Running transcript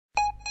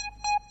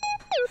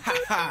Ha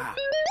ha.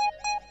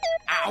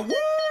 Ah,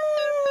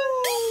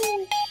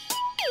 woo!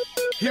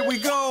 Here we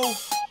go.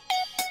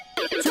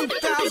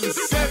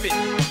 2007.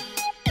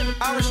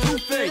 Irish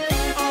Toothache.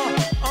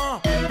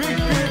 Big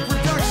Beard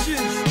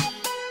Productions.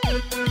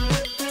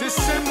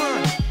 December.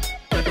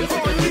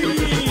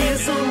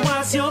 Reason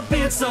why's your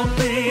beard so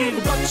big?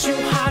 What you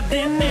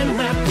hiding in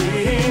that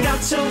wig?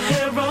 Got your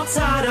hair all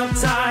tied up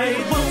tight.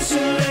 Won't you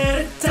let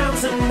it down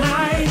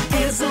tonight?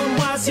 Reason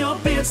why's your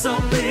beard so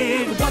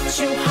big? What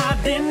you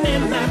hiding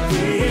in that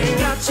wig?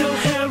 Got your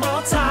hair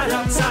all tied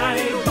up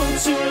tight.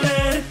 Won't you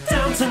let it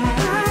down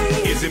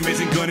tonight? Ism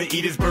isn't gonna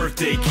eat his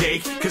birthday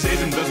cake, cause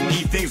Ism doesn't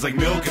eat things like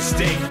milk or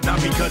steak.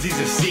 Not because he's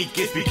a Sikh,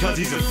 it's because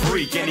he's a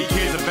freak, and he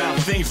cares about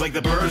things like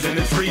the birds and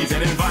the trees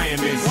and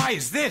environments. Why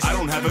is this? I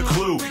don't have a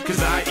clue,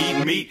 cause I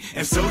eat meat,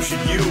 and so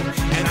should you.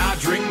 And I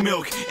drink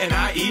milk, and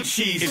I eat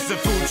cheese. It's the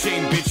food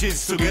chain, bitches,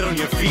 so get on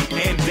your feet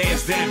and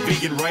dance that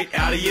vegan right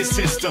out of your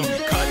system.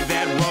 Cut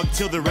that rug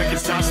till the record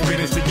stops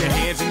spinning. Stick your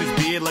hands in his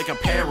beard like a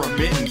pair of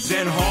mittens.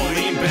 Then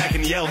lean back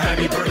and yell,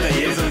 happy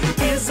birthday, Ism.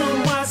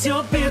 Ism, why's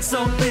your beard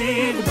so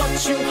big?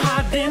 What you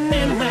hiding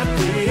in that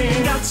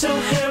wig? Got your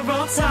hair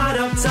all tied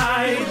up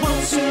tight.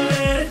 Won't you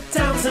let it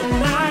down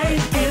tonight?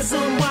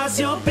 Ism, why's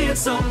your beard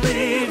so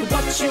big?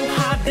 What you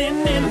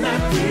hiding in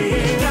that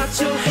wig? Got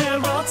your hair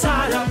all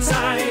tied up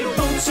tight.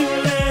 Won't you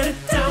let it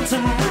down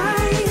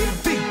tonight?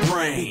 Big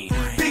brain,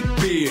 big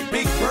beard,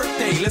 big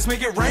birthday, let's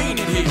make it rain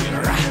in here.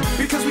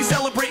 Because we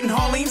celebrating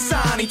Harleen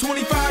Sani,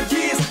 25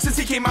 years since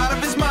he came out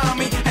of his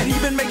mommy, and he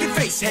been making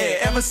face hair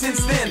ever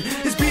since then.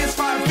 His beard's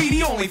 5 feet,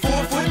 he only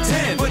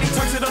 4'10", but he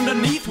tucks it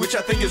underneath, which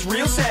I think is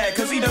real sad,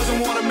 cause he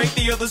doesn't want to make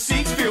the other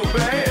Sikhs feel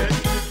bad.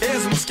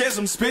 Ism,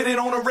 schism, spitting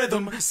on a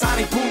rhythm.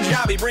 Sani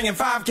Punjabi bringing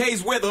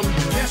 5Ks with him.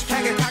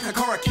 Hashtag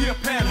Kakakara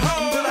Kirpan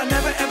Ho. But I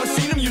never ever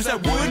seen him use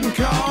that wooden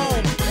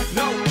comb.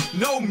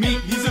 No meat,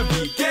 he's a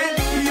vegan.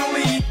 He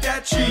only eat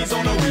that cheese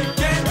on a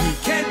weekend. He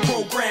can't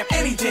program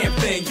any damn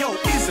thing. Yo,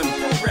 Ism,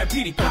 program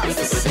Petey Pops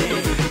to sing.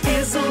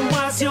 Ism,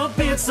 why's your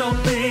beard so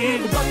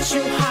big? What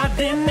you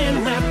hiding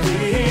in that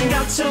wig?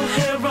 Got your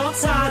hair all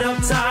tied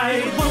up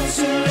tight. Won't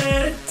you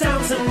let it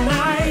down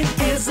tonight?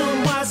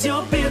 Ism, why's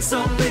your beard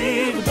so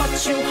big?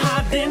 What you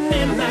hiding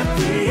in that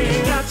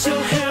wig? Got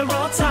your hair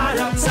all tied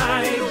up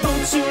tight.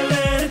 Won't you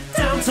let it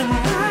down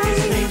tonight?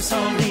 His name's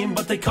Harleen,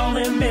 but they call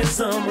him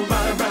Ism.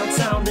 Ride around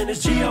town in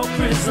his Geo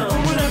Prism.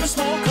 Whatever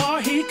small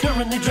car he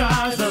currently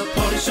drives, the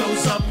party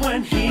shows up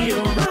when he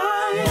arrives.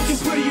 Looking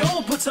pretty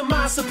old, but to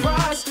my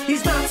surprise,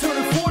 he's not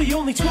turning 40,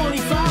 only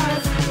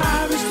 25.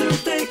 Irish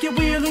Toothache and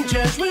Wheeling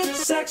Jesuit.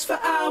 Sex for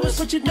hours,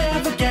 but you'd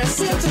never guess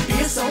it. To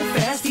be so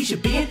fast, he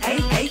should be an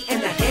 8'8",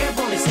 and the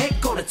hair on his head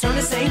gonna turn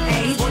the same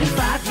age.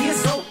 25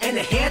 years old, and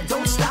the hair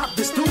don't stop.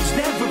 This dude's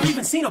never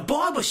even seen a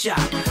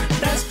barbershop.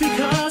 That's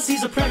because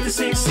he's a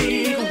practicing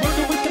Sikh,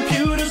 working with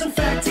computers. In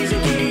fact, he's a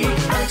geek.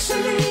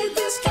 Actually,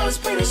 this guy's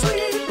pretty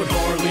sweet, but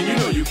Harleen, you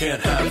know you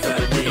can't have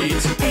that beat.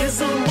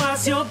 Ism,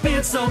 why's your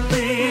beard so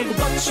big?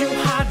 What you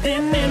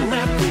hiding in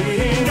that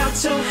wig?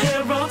 Got your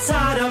hair all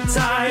tied up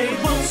tight.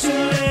 Won't you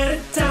let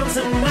it down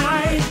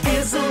tonight?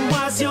 Ism,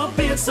 why's your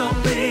beard so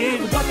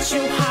big? What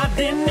you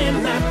hiding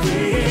in that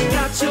wig?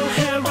 Got your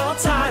hair all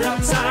tied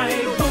up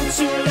tight. Won't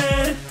you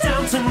let it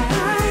down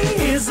tonight?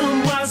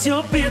 Ism, why's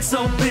your beard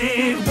so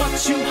big?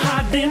 What you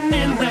hiding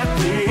in that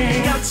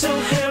wig? Got your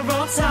hair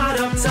all tied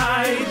up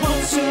tight.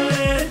 Won't you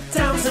let it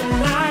down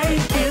tonight?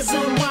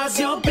 Ism, why's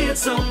your beard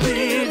so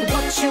big?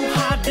 What you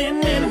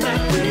hiding in